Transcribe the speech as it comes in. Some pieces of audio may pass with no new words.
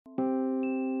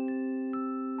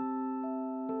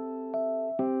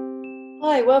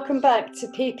Hi, welcome back to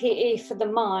PPE for the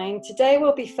Mind. Today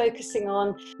we'll be focusing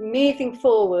on moving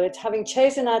forward, having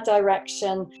chosen our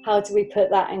direction, how do we put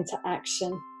that into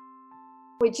action?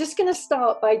 We're just going to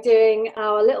start by doing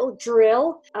our little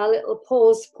drill, our little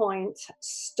pause point,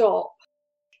 stop.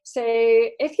 So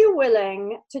if you're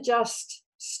willing to just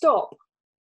stop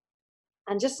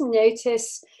and just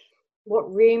notice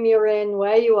what room you're in,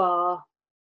 where you are,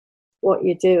 what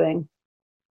you're doing.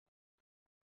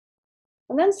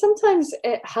 And then sometimes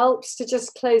it helps to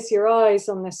just close your eyes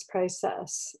on this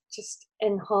process, just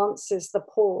enhances the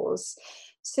pause.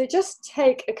 So just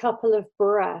take a couple of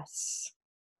breaths.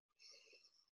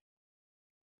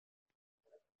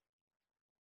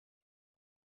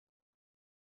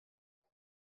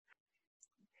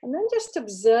 And then just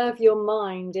observe your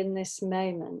mind in this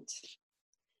moment.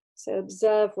 So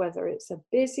observe whether it's a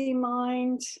busy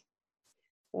mind,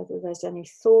 whether there's any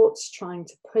thoughts trying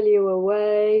to pull you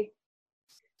away,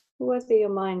 whether your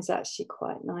mind's actually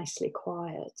quite nicely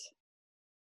quiet.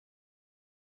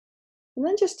 And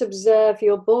then just observe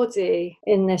your body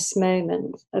in this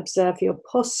moment. Observe your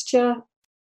posture.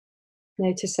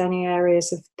 Notice any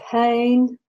areas of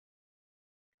pain.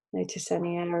 Notice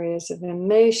any areas of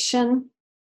emotion.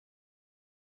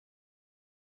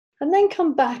 And then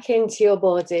come back into your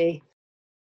body.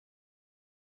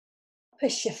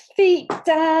 Push your feet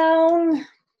down.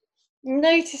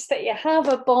 Notice that you have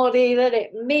a body, that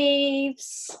it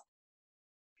moves.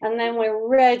 And then we're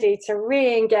ready to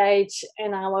re-engage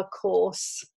in our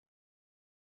course.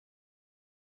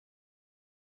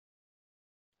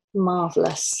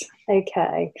 Marvelous.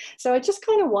 Okay. So I just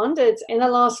kind of wondered, in the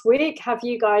last week, have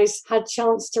you guys had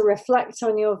chance to reflect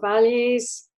on your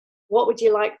values? What would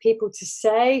you like people to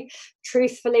say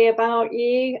truthfully about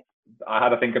you? I had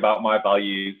to think about my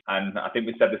values, and I think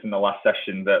we said this in the last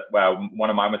session that, well, one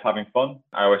of mine was having fun.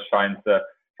 I was trying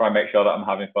and make sure that I'm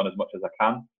having fun as much as I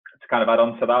can. To kind of add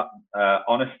on to that,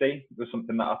 honesty was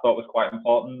something that I thought was quite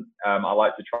important. I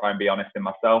like to try and be honest in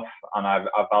myself, and I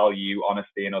value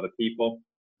honesty in other people.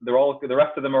 The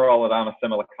rest of them are all down a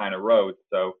similar kind of road.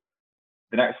 So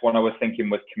the next one I was thinking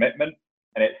was commitment,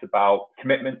 and it's about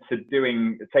commitment to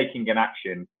taking an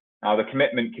action. Now, the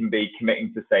commitment can be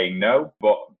committing to saying no,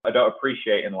 but I don't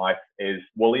appreciate in life is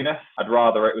woolliness. I'd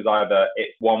rather it was either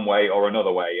it's one way or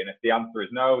another way. And if the answer is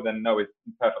no, then no is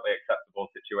a perfectly acceptable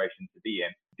situation to be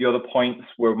in. The other points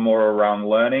were more around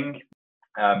learning.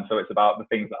 So it's about the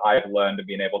things that I've learned and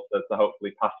being able to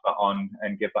hopefully pass that on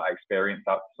and give that experience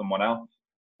out to someone else.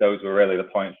 Those were really the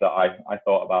points that I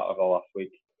thought about over the last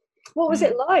week. What was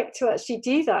it like to actually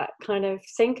do that, kind of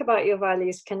think about your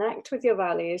values, connect with your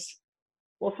values?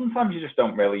 Well, sometimes you just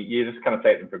kind of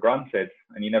take them for granted,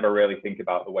 and you never really think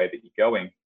about the way that you're going.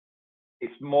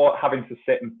 It's more having to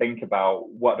sit and think about,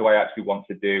 what do I actually want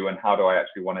to do and how do I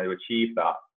actually want to achieve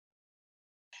that?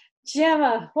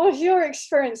 Gemma, what was your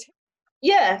experience?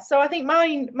 Yeah, so I think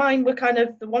mine were kind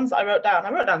of the ones that I wrote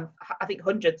down. I think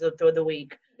hundreds of through the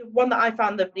week. The one that I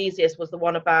found the easiest was the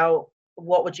one about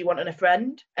what would you want in a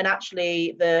friend, and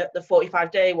actually the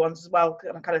 45-day ones as well.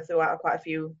 I kind of threw out quite a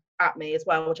few at me as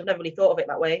well, which I've never really thought of it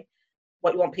that way.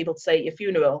 What you want people to say at your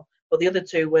funeral, but the other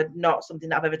two were not something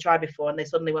that I've ever tried before, and they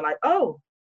suddenly were like, oh,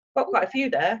 got quite a few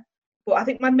there. But I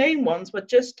think my main ones were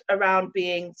just around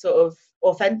being sort of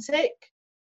authentic.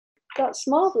 That's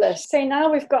marvellous. So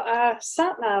now we've got our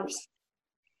sat-navs.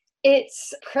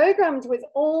 It's programmed with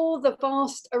all the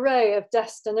vast array of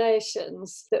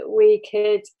destinations that we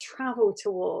could travel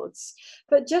towards,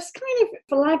 but just kind of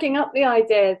flagging up the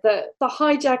idea that the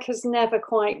hijackers never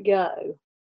quite go.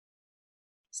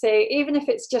 So even if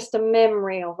it's just a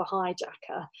memory of a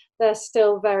hijacker, they're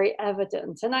still very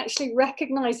evident. And actually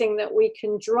recognizing that we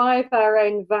can drive our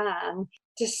own van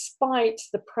despite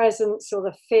the presence or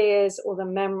the fears or the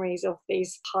memories of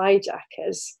these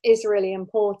hijackers is really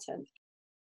important.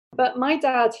 But my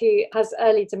dad, who has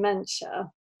early dementia,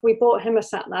 we bought him a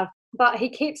sat-nav, but he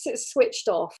keeps it switched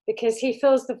off because he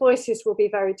feels the voices will be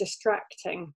very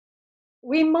distracting.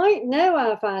 We might know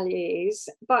our values,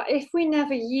 but if we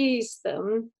never use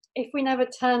them, if we never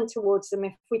turn towards them,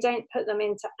 if we don't put them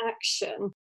into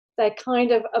action, they're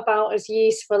kind of about as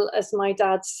useful as my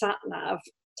dad's sat-nav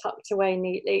tucked away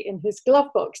neatly in his glove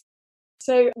box.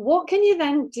 So what can you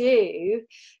then do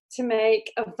to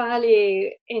make a value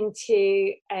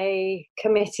into a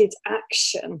committed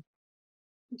action?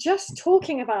 Just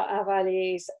talking about our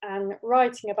values and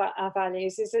writing about our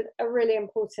values is a really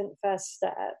important first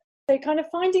step. So kind of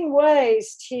finding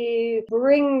ways to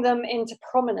bring them into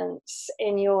prominence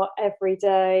in your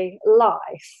everyday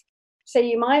life. So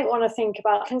you might want to think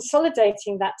about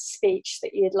consolidating that speech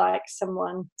that you'd like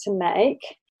someone to make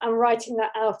and writing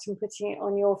that out and putting it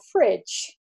on your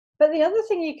fridge. But the other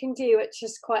thing you can do, which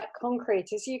is quite concrete,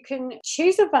 is you can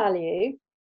choose a value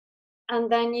and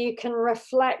then you can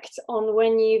reflect on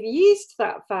when you've used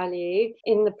that value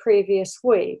in the previous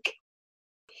week.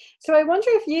 So I wonder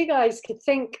if you guys could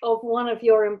think of one of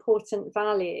your important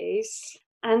values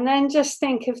and then just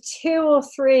think of 2 or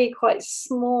 3 quite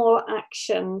small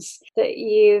actions that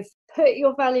you've put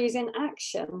your values in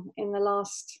action in the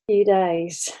last few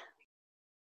days.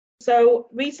 So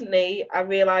recently I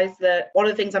realised that one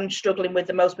of the things I'm struggling with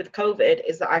the most with COVID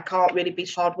is that I can't really be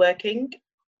hardworking,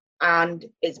 and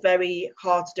it's very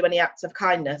hard to do any acts of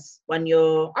kindness when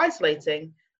you're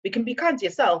isolating. You can be kind to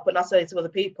yourself, but not so to other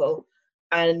people.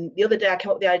 And the other day I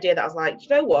came up with the idea that I was like, you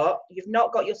know what? You've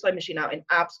not got your sewing machine out in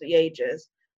absolutely ages.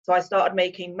 So I started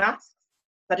making masks.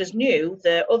 I just knew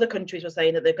that other countries were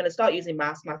saying that they're going to start using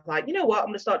masks. And I was like, you know what? I'm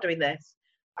going to start doing this.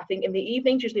 I think in the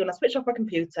evenings, usually when I switch off my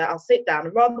computer, I'll sit down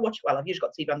and rather than watch, well, I've usually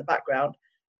got TV on the background,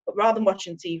 but rather than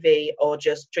watching TV or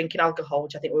just drinking alcohol,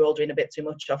 which I think we're all doing a bit too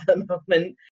much of at the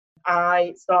moment,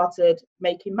 I started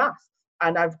making masks.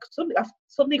 And I've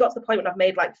suddenly got to the point when I've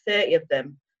made like 30 of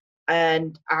them.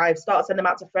 And I've started sending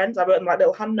them out to friends. I wrote them like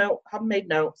little handmade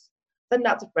notes, send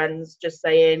out to friends, just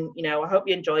saying, you know, I hope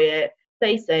you enjoy it,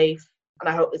 stay safe, and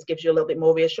I hope this gives you a little bit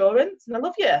more reassurance, and I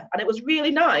love you. And it was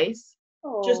really nice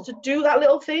just to do that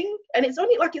little thing. And it's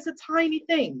only like, it's a tiny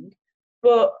thing,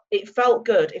 but it felt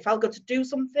good. It felt good to do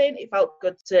something. It felt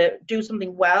good to do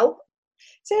something well.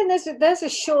 So there's a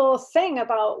sure thing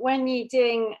about when you're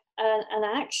doing an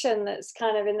action that's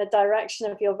kind of in the direction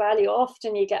of your value,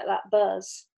 often you get that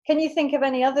buzz. Can you think of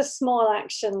any other small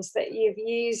actions that you've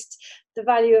used the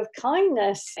value of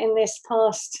kindness in this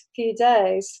past few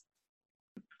days?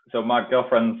 So my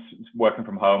girlfriend's working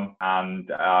from home, and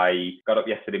I got up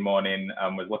yesterday morning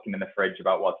and was looking in the fridge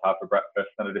about what to have for breakfast,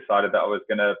 and I decided that I was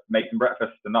going to make some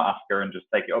breakfast and not ask her and just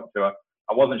take it up to her.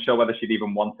 I wasn't sure whether she'd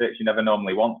even want it. She never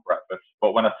normally wants breakfast,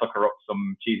 but when I took her up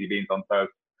some cheesy beans on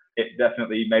toast, it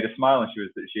definitely made her smile, and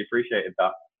she appreciated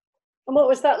that. And what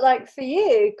was that like for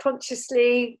you,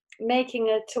 consciously making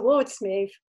a towards move?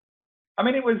 I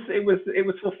mean, it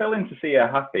was fulfilling to see her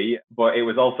happy, but it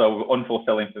was also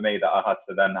unfulfilling for me that I had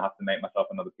to make myself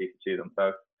another piece of cheese on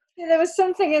toast. Yeah, there was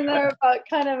something in there about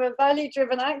kind of a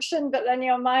value-driven action, but then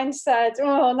your mind said,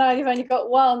 "Oh no, you've only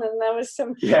got one," and there was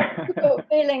some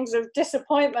feelings of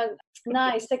disappointment.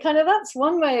 Nice. So kind of that's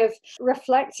one way of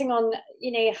reflecting on,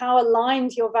 you know, how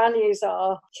aligned your values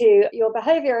are to your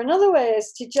behaviour. Another way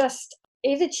is to just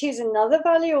either choose another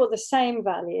value or the same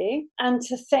value and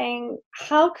to think,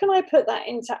 how can I put that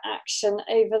into action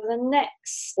over the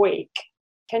next week?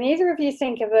 Can either of you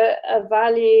think of a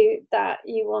value that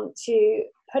you want to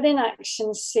put in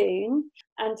action soon,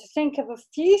 and to think of a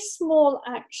few small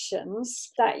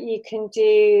actions that you can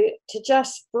do to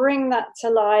just bring that to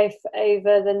life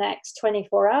over the next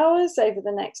 24 hours, over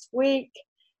the next week?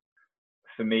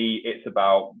 For me, it's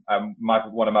about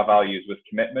one of my values was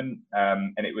commitment,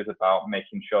 and it was about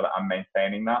making sure that I'm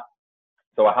maintaining that.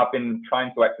 So I have been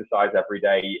trying to exercise every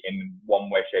day in one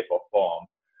way, shape, or form.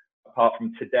 Apart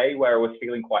from today, where I was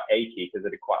feeling quite achy because I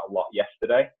did quite a lot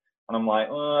yesterday, and I'm like,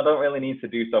 oh, I don't really need to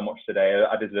do so much today.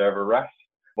 I deserve a rest.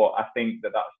 But I think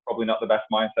that that's probably not the best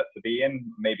mindset to be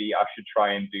in. Maybe I should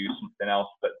try and do something else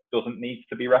that doesn't need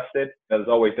to be rested. There's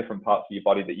always different parts of your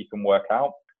body that you can work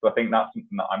out. So I think that's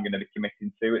something that I'm going to be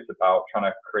committing to. It's about trying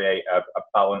to create a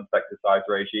balanced exercise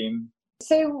regime.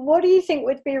 So what do you think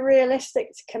would be realistic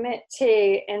to commit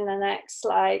to in the next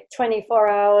 24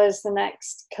 hours, the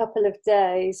next couple of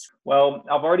days? Well,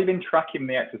 I've already been tracking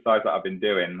the exercise that I've been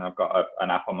doing. I've got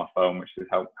an app on my phone which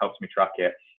helps me track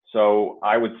it. So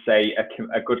I would say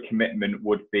a good commitment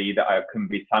would be that I can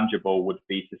be tangible, would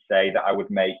be to say that I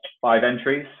would make 5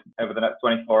 entries over the next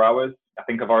 24 hours. I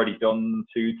think I've already done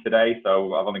 2 today,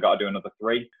 so I've only got to do another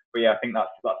 3. But yeah, I think that's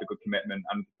a good commitment,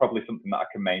 and probably something that I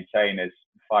can maintain is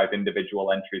 5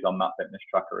 individual entries on that fitness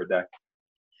tracker a day.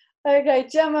 Okay,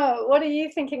 Gemma, what are you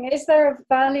thinking? Is there a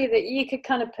value that you could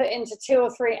kind of put into 2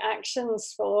 or 3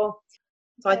 actions for?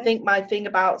 So I think my thing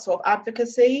about sort of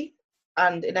advocacy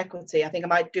and inequity, I think I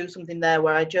might do something there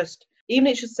where I just, even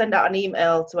if it's just send out an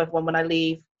email to everyone when I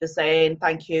leave, just saying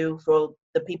thank you for all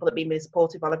the people that have been really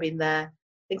supportive while I've been there.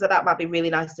 Things like that might be really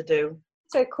nice to do.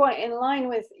 So quite in line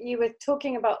with, you were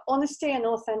talking about honesty and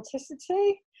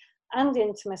authenticity and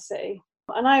intimacy.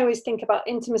 And I always think about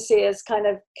intimacy as kind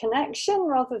of connection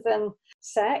rather than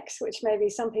sex, which maybe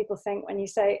some people think when you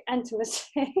say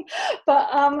intimacy. But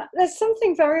there's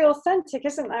something very authentic,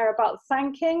 isn't there, about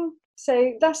thanking?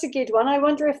 So that's a good one. I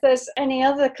wonder if there's any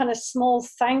other kind of small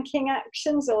thanking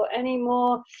actions or any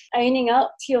more owning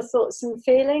up to your thoughts and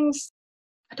feelings.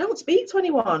 I don't speak to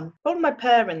anyone. Probably my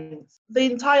parents.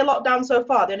 The entire lockdown so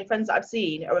far, the only friends that I've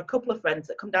seen are a couple of friends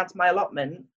that come down to my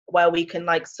allotment where we can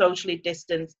like socially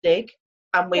distance dig.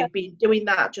 And we've been doing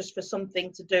that just for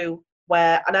something to do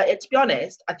where, and to be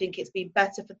honest, I think it's been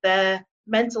better for their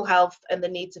mental health and the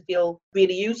need to feel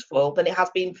really useful than it has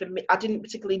been for me. I didn't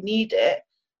particularly need it.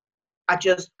 I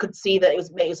just could see that it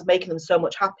was making them so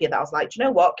much happier that I was like, do you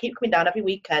know what? Keep coming down every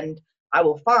weekend. I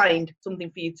will find something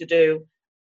for you to do.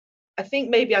 I think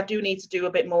maybe I do need to do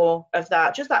a bit more of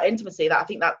that, just that intimacy, that I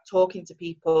think that talking to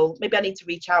people, maybe I need to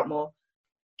reach out more.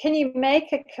 Can you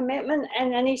make a commitment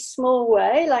in any small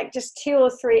way, like just 2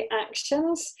 or 3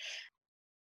 actions?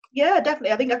 Yeah,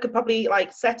 definitely. I think I could probably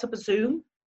like set up a Zoom.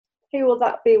 Who will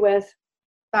that be with?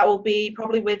 That will be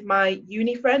probably with my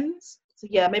uni friends. So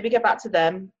yeah, maybe get back to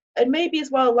them. And maybe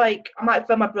as well, like I might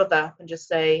phone my brother and just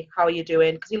say, how are you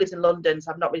doing? Because he lives in London,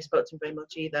 so I've not really spoken to him very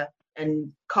much either.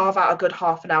 And carve out a good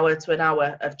half an hour to an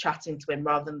hour of chatting to him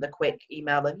rather than the quick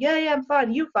email and yeah, I'm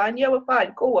fine, you fine, yeah, we're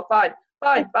fine, cool, we're fine,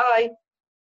 bye.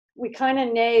 We kind of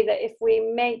know that if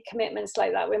we make commitments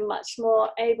like that, we're much more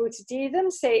able to do them.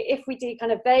 So if we do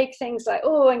kind of vague things like,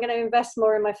 oh, I'm going to invest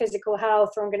more in my physical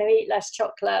health, or I'm going to eat less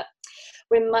chocolate,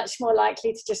 we're much more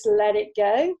likely to just let it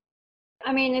go.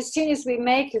 I mean, as soon as we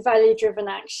make a value-driven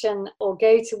action or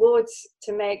go towards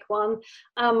to make one,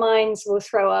 our minds will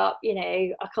throw up,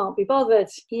 I can't be bothered.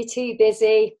 You're too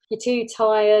busy. You're too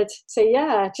tired. So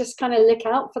yeah, just kind of look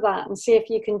out for that and see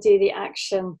if you can do the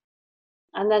action.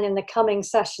 And then in the coming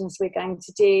sessions, we're going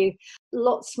to do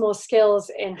lots more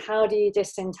skills in how do you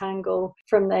disentangle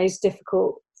from those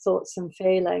difficult thoughts and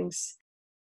feelings.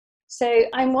 So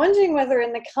I'm wondering whether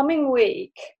in the coming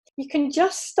week, you can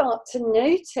just start to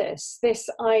notice this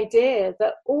idea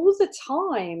that all the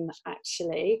time,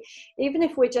 actually, even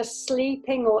if we're just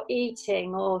sleeping or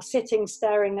eating or sitting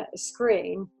staring at a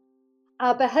screen,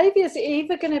 our behaviours are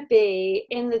either going to be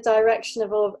in the direction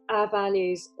of our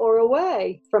values or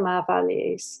away from our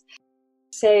values.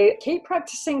 So keep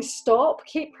practicing stop,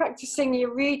 keep practicing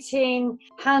your routine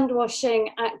hand washing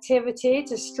activity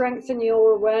to strengthen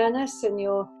your awareness and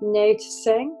your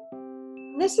noticing.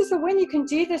 This is a win. You can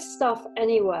do this stuff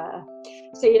anywhere.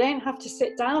 So you don't have to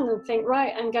sit down and think,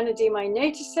 right, I'm going to do my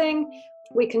noticing.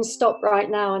 We can stop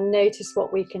right now and notice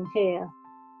what we can hear.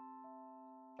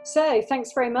 So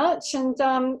thanks very much, and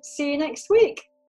see you next week.